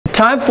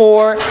time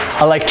for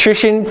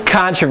electrician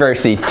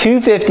controversy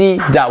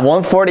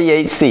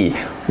 250.148C.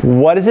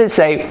 What does it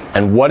say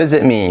and what does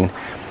it mean?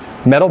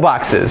 Metal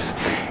boxes.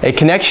 A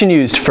connection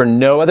used for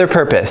no other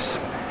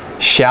purpose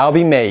shall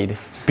be made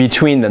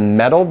between the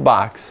metal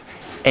box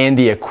and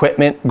the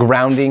equipment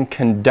grounding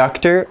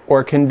conductor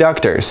or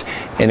conductors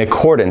in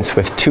accordance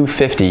with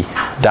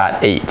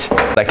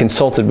 250.8. I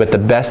consulted with the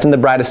best and the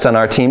brightest on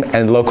our team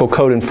and local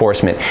code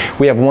enforcement.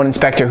 We have one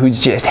inspector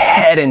who's just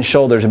head and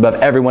shoulders above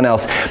everyone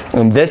else,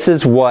 and this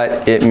is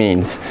what it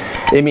means.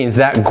 It means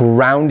that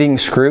grounding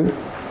screw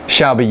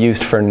shall be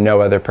used for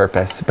no other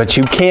purpose, but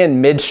you can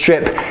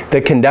mid-strip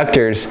the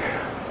conductors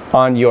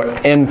on your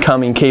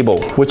incoming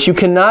cable. What you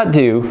cannot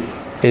do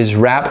is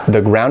wrap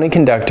the grounding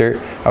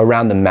conductor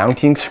around the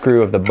mounting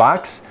screw of the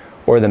box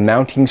or the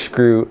mounting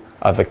screw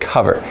of the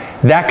cover.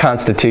 That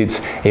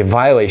constitutes a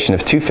violation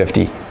of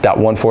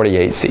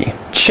 250.148C.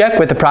 Check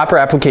with the proper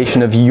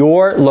application of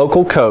your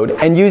local code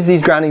and use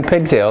these grounding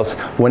pigtails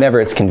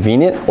whenever it's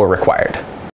convenient or required.